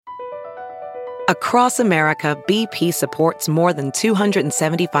Across America, BP supports more than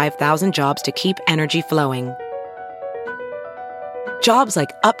 275,000 jobs to keep energy flowing. Jobs like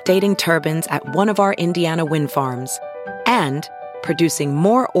updating turbines at one of our Indiana wind farms and producing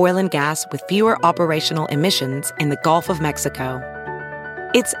more oil and gas with fewer operational emissions in the Gulf of Mexico.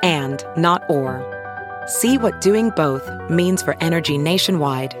 It's and, not or. See what doing both means for energy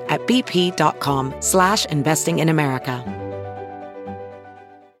nationwide at bp.com/investing in America.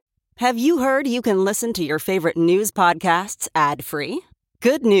 Have you heard you can listen to your favorite news podcasts ad-free?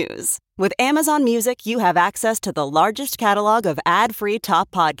 Good news. With Amazon Music, you have access to the largest catalog of ad-free top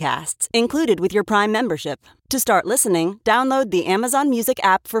podcasts included with your Prime membership. To start listening, download the Amazon Music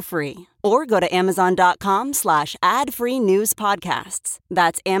app for free or go to amazon.com/ad-free news podcasts.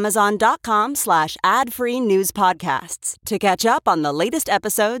 That's amazon.com/ad-free news podcasts to catch up on the latest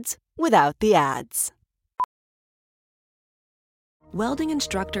episodes without the ads. Welding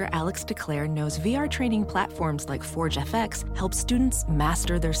instructor Alex DeClaire knows VR training platforms like Forge FX help students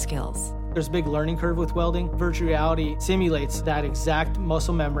master their skills. There's a big learning curve with welding. Virtual reality simulates that exact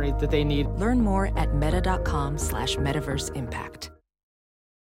muscle memory that they need. Learn more at meta.com/metaverseimpact.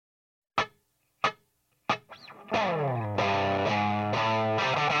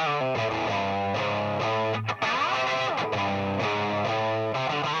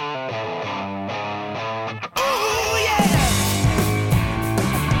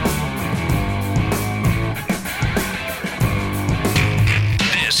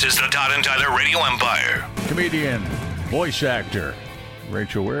 This is the Todd and Tyler Radio Empire. Comedian, voice actor,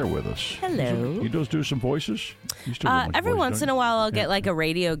 Rachel Ware with us. Hello. You just do some voices? Every once in a while, I'll get like a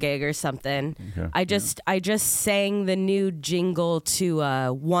radio gig or something. Okay. I just sang the new jingle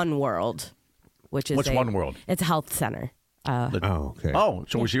to One World, which is What's One World? It's a health center. okay. Oh,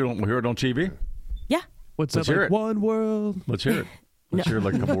 so we hear it on TV? Yeah. What's Let's that hear like? it. One world. Let's hear it. Let's hear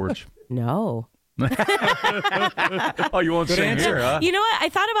like a couple words. No. Oh, you won't sing here, huh? You know what? I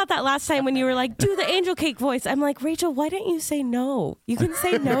thought about that last time when you were like, do the angel cake voice. I'm like, Rachel, why don't you say no? You can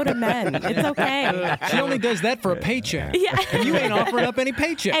say no to men. It's okay. She only does that for a paycheck. Yeah. And you ain't offering up any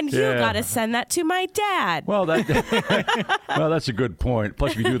paycheck. And you got to send that to my dad. Well, that's a good point.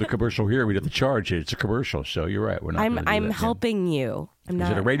 Plus, if you do the commercial here, we'd have to charge you. It's a commercial, so you're right. We're not. I'm helping you. I'm not.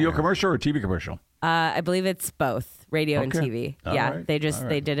 Is it a radio commercial or a TV commercial? I believe it's both radio and TV. All yeah, right. they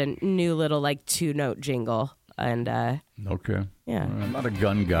did a new little like 2-note jingle, and okay. Yeah. I'm not a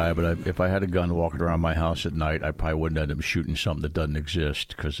gun guy, but if I had a gun walking around my house at night, I probably wouldn't end up shooting something that doesn't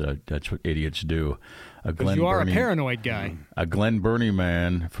exist because that's what idiots do. Because you are a paranoid guy. A Glen Burnie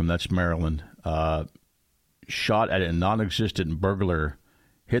man from that's Maryland shot at a non-existent burglar,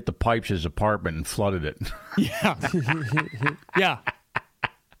 hit the pipes of his apartment, and flooded it. Yeah. Yeah.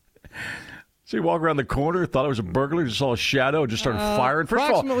 So he walked around the corner, thought it was a burglar, just saw a shadow, just started firing. First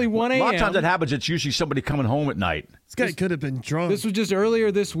approximately of all, 1 a lot of a.m. times that happens, it's usually somebody coming home at night. This guy could have been drunk. This was just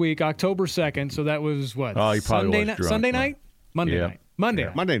earlier this week, October 2nd, so that was what? Oh, he probably was drunk. Sunday night? Monday Yeah. night.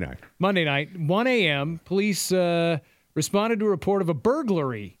 Monday night. Monday night, 1 a.m., police responded to a report of a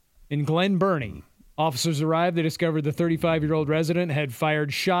burglary in Glen Burnie. Officers arrived. They discovered the 35-year-old resident had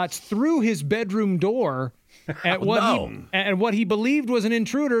fired shots through his bedroom door at what he believed was an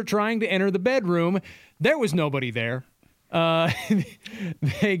intruder trying to enter the bedroom. There was nobody there. The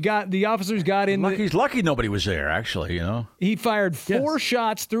officers got in. He's lucky nobody was there, actually, you know. He fired 4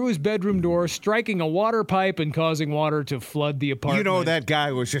 shots through his bedroom door, striking a water pipe and causing water to flood the apartment. You know, that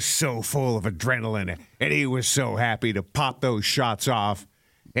guy was just so full of adrenaline, and he was so happy to pop those shots off.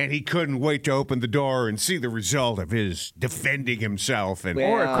 And he couldn't wait to open the door and see the result of his defending himself. And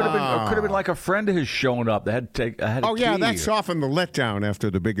Or it could have been like a friend of his showing up. They had to had a oh yeah, key. that softened the letdown after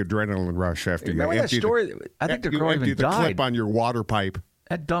the big adrenaline rush. After Remember you that story? I think the girl even the died. clip on your water pipe.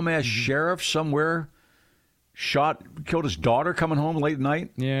 That dumbass sheriff somewhere killed his daughter coming home late at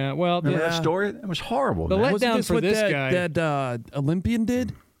night. Yeah, well, remember that story? That was horrible. The man. letdown for this guy. That Olympian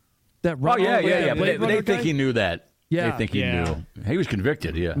did? That yeah. But they think guy? he knew that. Yeah. They think he knew. He was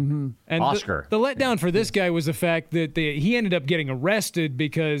convicted, yeah. Mm-hmm. And Oscar. The letdown for this guy was the fact that he ended up getting arrested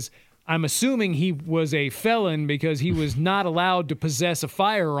because I'm assuming he was a felon because he was not allowed to possess a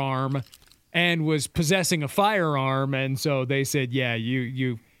firearm and was possessing a firearm. And so they said, yeah,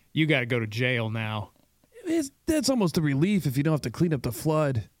 you got to go to jail now. That's almost a relief if you don't have to clean up the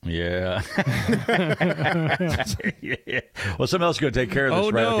flood. Yeah. Yeah. Well, someone else is going to take care of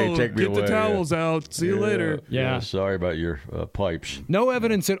this, right? No. Okay, take me Get away. the towels out. See you later. Yeah. Sorry about your pipes. No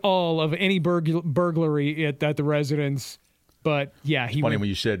evidence at all of any burglary at the residence. But yeah, he Funny went, when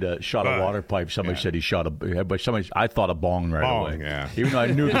you said shot a water pipe. Somebody said he shot a. But I thought a bong right Bong, away. yeah. Even though I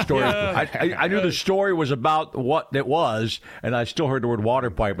knew the story, I knew the story was about what it was, and I still heard the word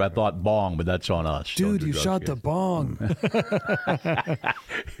water pipe. I thought bong, but that's on us. Dude, you shot the bong.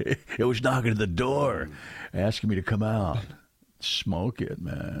 It was knocking at the door, asking me to come out, smoke it,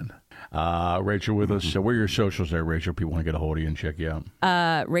 man. Rachel with us. So where are your socials there, Rachel? People want to get a hold of you and check you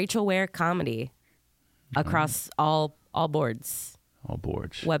out. Rachel Ware Comedy across all boards. All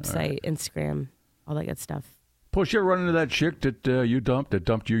boards. Website, All right. Instagram, all that good stuff. Push, you ever run into that chick that that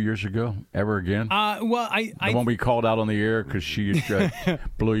dumped you years ago? Ever again? Well, The one we called out on the air because she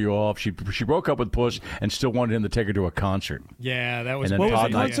blew you off. She broke up with Puss and still wanted him to take her to a concert. yeah, that was And then What was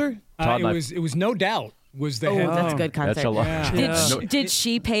Todd the and I- concert? Todd and I- it was No Doubt was the head. That's a good concert. That's a lot. Yeah. Did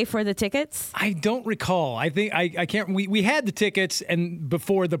she pay for the tickets? I don't recall. I think I can't. We had the tickets and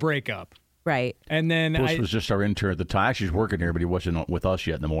before the breakup, Right. and then Puss was just our intern at the time. Actually, he was working here, but he wasn't with us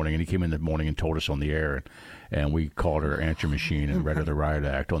yet in the morning. And he came in the morning and told us on the air, and we called her answer machine and read her the riot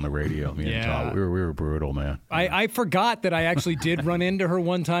act on the radio. Me and Yeah. Todd, we were brutal, man. I forgot that I actually did run into her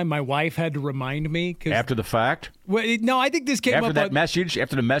one time. My wife had to remind me. After the fact, No, I think this came after up. that message,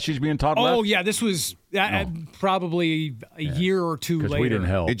 after the message being Todd left. Oh yeah, this was probably a year or two because later. we didn't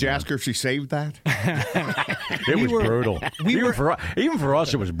help. Did you ask her if she saved that? It was brutal. Even for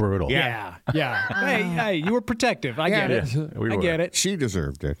us, it was brutal. Yeah. Hey, you were protective. I get it. we I were. get it. She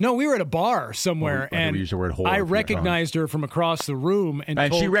deserved it. No, we were at a bar somewhere, Well, we and use the word whore I a few recognized her from across the room, and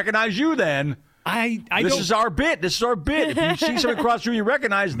And told, she recognized you then. I This don't. is our bit. This is our bit. If you see someone across the room you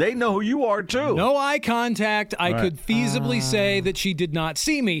recognize, they know who you are too. No eye contact. I Right. could feasibly say that she did not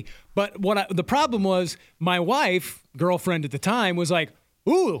see me. But the problem was my wife, girlfriend at the time, was like,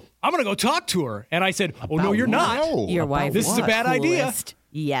 "Ooh, I'm gonna go talk to her." And I said, "Oh no, you're not. No. Your wife. This is a bad idea." Coolest.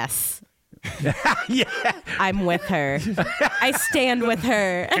 Yes. Yeah. I'm with her. I stand with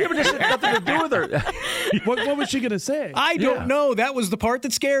her. Yeah, but this has nothing to do with her. What was she going to say? I don't know. That was the part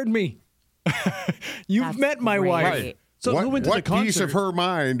that scared me. You've That's met my great. wife. So who went to the what concert? piece of her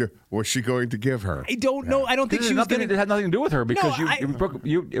mind was she going to give her? I don't know. I don't think she was going It had nothing to do with her because No,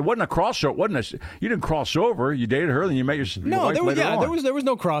 it wasn't a crossover. You didn't cross over. You dated her, then you met your No, wife there was later on. there was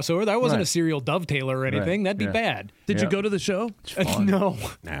no crossover. There wasn't Right. a serial dovetailer or anything. That'd be Yeah. bad. Did Yeah. you go to the show?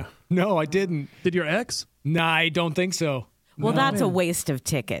 No, I didn't. Did your ex? Nah, I don't think so. Well, that's a waste of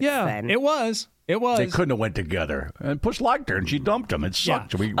tickets. Yeah. Then. It was. It was. They couldn't have went together. And Puss liked her, and she dumped him. It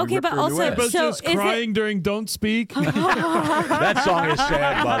sucked. Yeah. We Okay, ripped but her a new also- ass. But So just is it- crying during "Don't Speak," That song is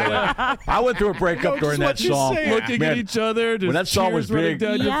sad, by the way. I went through a breakup during that just what song. you're saying. looking Man, at each other, just when that song was tears running big-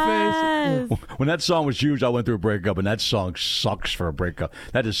 down your face. Yes. When that song was huge, I went through a breakup, and that song sucks for a breakup.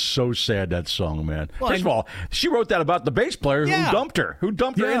 That is so sad, that song, man. First of all, she wrote that about the bass player Yeah. who dumped her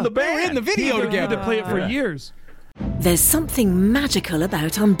in the Yeah. band. They were in the video He had together. to play it for years. There's something magical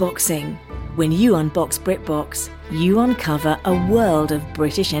about unboxing. When you unbox BritBox, you uncover a world of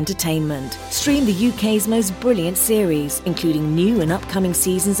British entertainment. Stream the UK's most brilliant series, including new and upcoming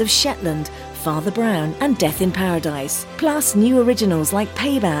seasons of Shetland, Father Brown and Death in Paradise. Plus new originals like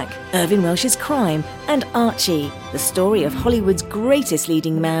Payback, Irving Welsh's Crime and Archie, the story of Hollywood's greatest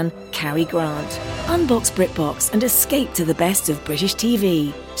leading man, Cary Grant. Unbox BritBox and escape to the best of British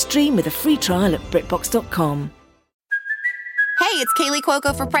TV. Stream with a free trial at BritBox.com. Hey, it's Kaylee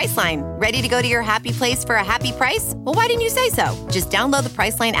Cuoco for Priceline. Ready to go to your happy place for a happy price? Well, why didn't you say so? Just download the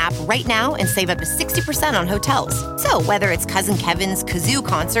Priceline app right now and save up to 60% on hotels. So whether it's Cousin Kevin's Kazoo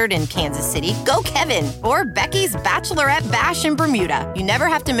Concert in Kansas City, go Kevin, or Becky's Bachelorette Bash in Bermuda, you never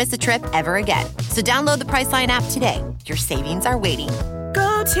have to miss a trip ever again. So download the Priceline app today. Your savings are waiting.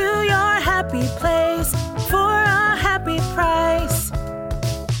 Go to your happy place for a happy price.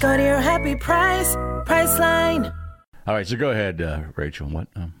 Go to your happy price, Priceline. All right, so go ahead, Rachel. What?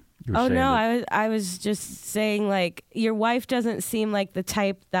 You were Oh saying no, that- I was just saying, like, your wife doesn't seem like the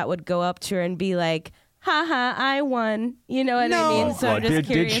type that would go up to her and be like, haha, I won. You know what I mean? So I'm just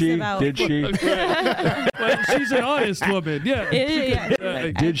curious about. Did she? Well, she's an honest woman. Yeah.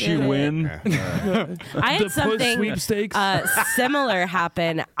 Did she win? I The had Puss something sweepstakes? similar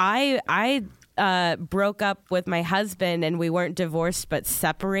happen. I broke up with my husband, and we weren't divorced but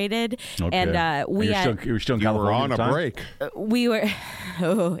separated. Okay. And we you had were still in You California were at on the a time? break. we were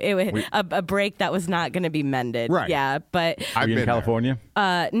it was a break that was not going to be mended. Right. Yeah, but Were I've you been in California?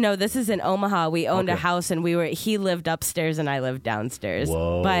 no, this is in Omaha. We owned a Okay. house, and he lived upstairs and I lived downstairs.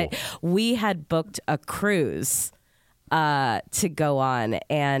 Whoa. But we had booked a cruise to go on,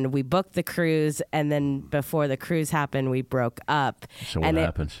 and we booked the cruise, and then before the cruise happened, we broke up. So what and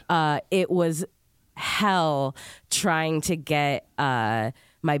happens? It was hell trying to get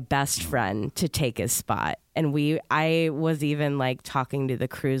my best friend to take his spot. I was even like talking to the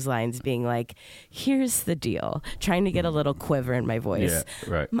cruise lines being like, here's the deal, trying to get a little quiver in my voice.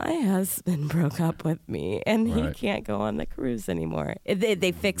 Yeah, right. My husband broke up with me and he can't go on the cruise anymore.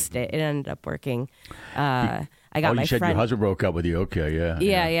 They fixed it. It ended up working. I got my you said friend. Your husband broke up with you. Okay, yeah.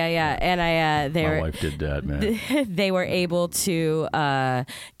 Yeah. And my wife did that, man. They were able to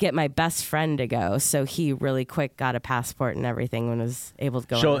get my best friend to go, so he really quick got a passport and everything and was able to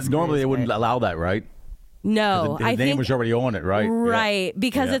go. So on this normally cruise, they wouldn't allow that, right? No, the name was already on it, right? Right,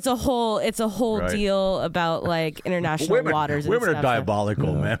 because it's a whole Right. deal about like international waters. Women and are stuff,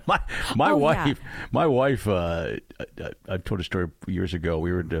 diabolical, man. My wife. Yeah. My wife. I told a story years ago.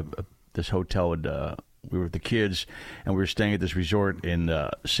 We were at this hotel and we were with the kids, and we were staying at this resort in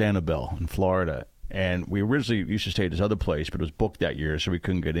Sanibel in Florida. And we originally used to stay at this other place, but it was booked that year, so we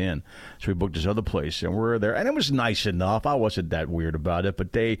couldn't get in. So we booked this other place, and we were there. And it was nice enough. I wasn't that weird about it,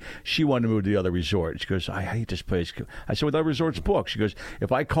 but she wanted to move to the other resort. She goes, I hate this place. I said, well, the other resort's booked. She goes,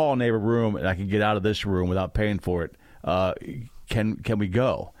 if I call and they have a room and I can get out of this room without paying for it, can we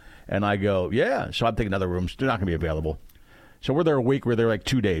go? And I go, yeah. So I'm thinking other rooms, they're not going to be available. So we're there a week. We're there like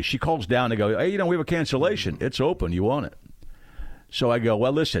 2 days. She calls down and go, hey, we have a cancellation. It's open. You want it? So I go,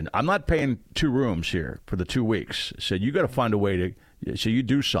 well, listen, I'm not paying 2 rooms here for the 2 weeks. So you got to find a way to, so you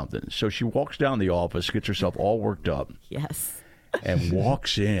do something. So she walks down the office, gets herself all worked up. Yes. And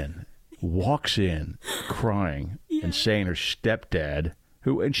walks in crying and saying her stepdad,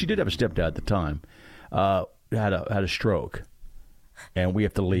 and she did have a stepdad at the time, had a stroke. And we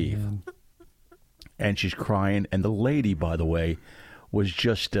have to leave. Man. And she's crying. And the lady, by the way, was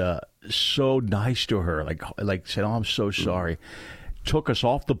just so nice to her, like said, oh, I'm so sorry. Took us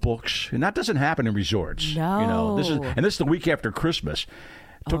off the books, and that doesn't happen in resorts. No. This is the week after Christmas.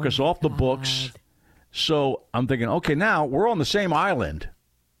 Took us off the books. So I'm thinking, okay, now we're on the same island,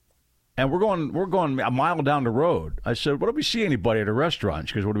 and we're going a mile down the road. I said, what do we see anybody at a restaurant?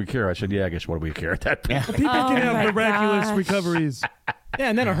 She goes, what do we care? I said, yeah, I guess what do we care at that point? People can have miraculous recoveries. Yeah,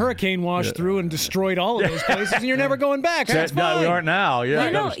 and then a hurricane washed through and destroyed all of those places, and you're never going back. That's fine. No, we aren't now.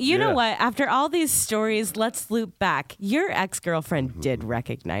 Yeah, you know what? After all these stories, let's loop back. Your ex-girlfriend did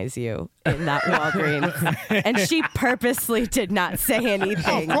recognize you in that Walgreens, and she purposely did not say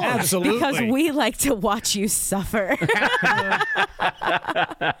anything. Absolutely. Because we like to watch you suffer.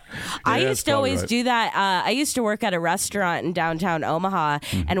 I used to always do that. I used to work at a restaurant in downtown Omaha,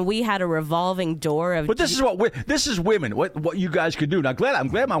 and we had a revolving door of... But this is women. What you guys could do. Now, I'm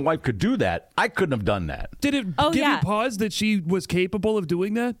glad my wife could do that. I couldn't have done that. Did it give you pause that she was capable of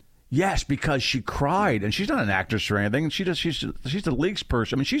doing that? Yes, because she cried, and she's not an actress or anything. She's the league's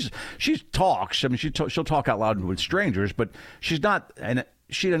person. I mean, she talks. I mean, she'll talk out loud with strangers, but she's not, and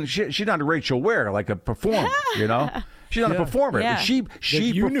she's not a Rachel Ware, like a performer. You know, she's not a performer. Yeah. She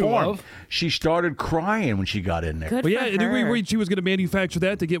performed. She started crying when she got in there. Good well, for yeah, her. she was going to manufacture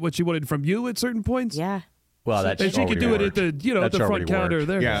that to get what she wanted from you at certain points. Yeah. Well, that's and she could do it at the that's the front counter worked.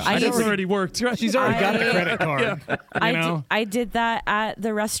 there. Yeah, it's already worked. Right? She's already got a credit card. Yeah. I did that at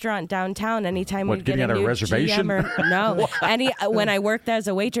the restaurant downtown. Anytime we get getting a at a new reservation? GM when I worked as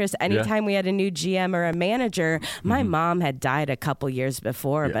a waitress, anytime we had a new GM or a manager, my mom had died a couple years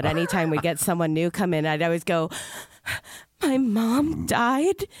before. But anytime we get someone new come in, I'd always go, my mom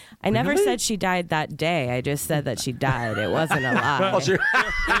died? I never said she died that day. I just said that she died. It wasn't a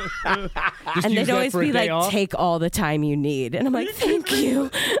lie. And they'd always be like, take all the time you need. And I'm like, thank you.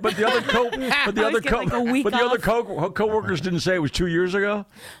 But the other co-workers didn't say it was 2 years ago?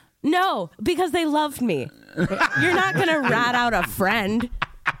 No, because they loved me. You're not going to rat out a friend.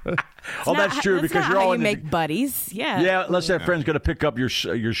 That's true, because you're all you make buddies. Yeah. Yeah, unless that friend's going to pick up your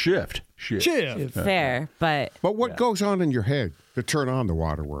shift. Fair, but what goes on in your head to turn on the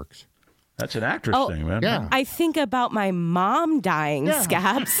waterworks? That's an actress thing, man. Yeah. I think about my mom dying,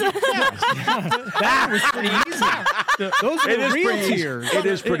 Scabs. That was pretty easy. Those are real tears. It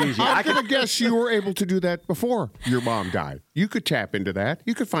is pretty easy. I'm going to guess you were able to do that before your mom died. You could tap into that.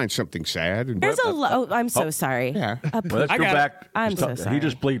 You could find something sad. And There's I'm so sorry. Yeah. Well, let's go back. I'm so sorry. He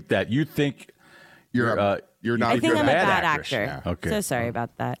just bleeped that. You think you're not. I think I'm a bad actress. actor. Yeah. Okay. So sorry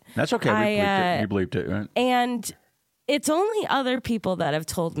about that. That's okay. We bleeped it, right? And it's only other people that have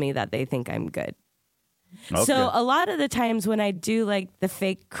told me that they think I'm good. Okay. So a lot of the times when I do like the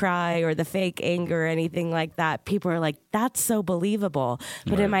fake cry or the fake anger or anything like that, people are like, that's so believable.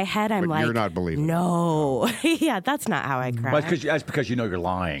 But in my head, I'm like, you're not believable. No. Yeah, that's not how I cry. Well, that's because you know you're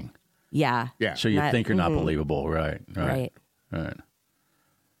lying. Yeah. So you think you're not believable, right? Right. Well,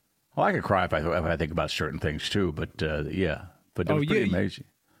 I could cry if I think about certain things too, but yeah. But it was pretty amazing.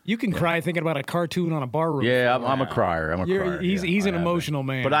 You can cry thinking about a cartoon on a bar roof. Yeah, I'm a crier. He's an emotional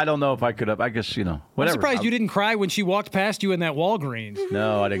man. But I don't know if I could have. I guess, whatever. I'm surprised you didn't cry when she walked past you in that Walgreens.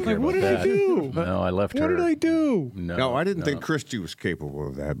 No, I didn't care about that. What did I do? No, I left her. What did I do? No, I didn't think Christy was capable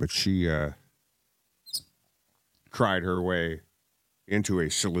of that, but she cried her way into a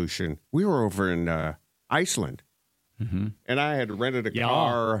solution. We were over in Iceland, and I had rented a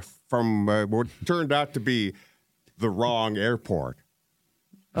car from what turned out to be the wrong airport.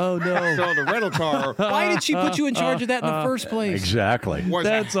 Oh, no. So the rental car... Why did she put you in charge of that in the first place? Exactly.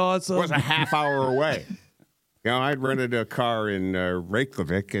 That's awesome. Was a half hour away. I'd rented a car in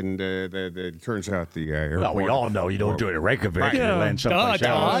Reykjavik, and it turns out the airport... Well, we all know you don't do it in Reykjavik. Right. You land someplace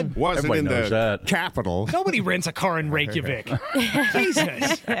else. Wasn't Everybody in knows the that. capital. Nobody rents a car in Reykjavik.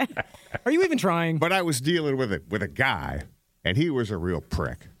 Jesus. Are you even trying? But I was dealing with a guy, and he was a real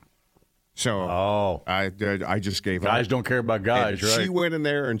prick. So I just gave up. Guys don't care about guys, and right? She went in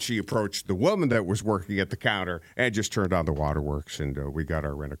there and she approached the woman that was working at the counter and just turned on the waterworks, and we got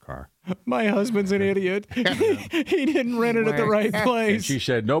our rent-a-car. My husband's an idiot. He didn't rent it at the right place. And she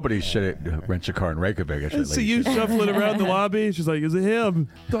said, nobody rents a car in Reykjavik. That's what So lady you said. shuffling around the lobby. She's like, is it him?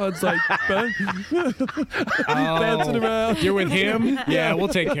 Todd's like, bouncing around. You're with him? Yeah, we'll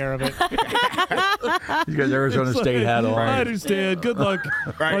take care of it. You got Arizona State hat on. I understand. Good luck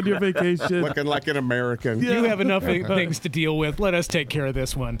on your vacation. Looking like an American. You have enough things to deal with. Let us take care of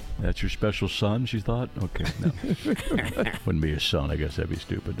this one. That's your special son, she thought? Okay, no. Wouldn't be his son. I guess that'd be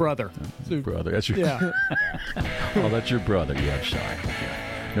stupid. Brother. Brother. That's your Yeah. that's your brother. Yeah, I'm sorry.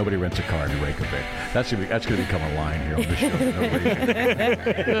 Yeah. Nobody rents a car in Reykjavik. That's gonna become a line here on the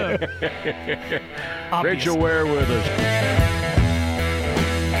show. Rachel Ware with us.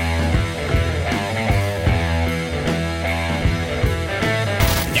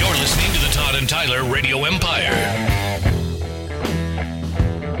 You're listening to the Todd and Tyler Radio Empire.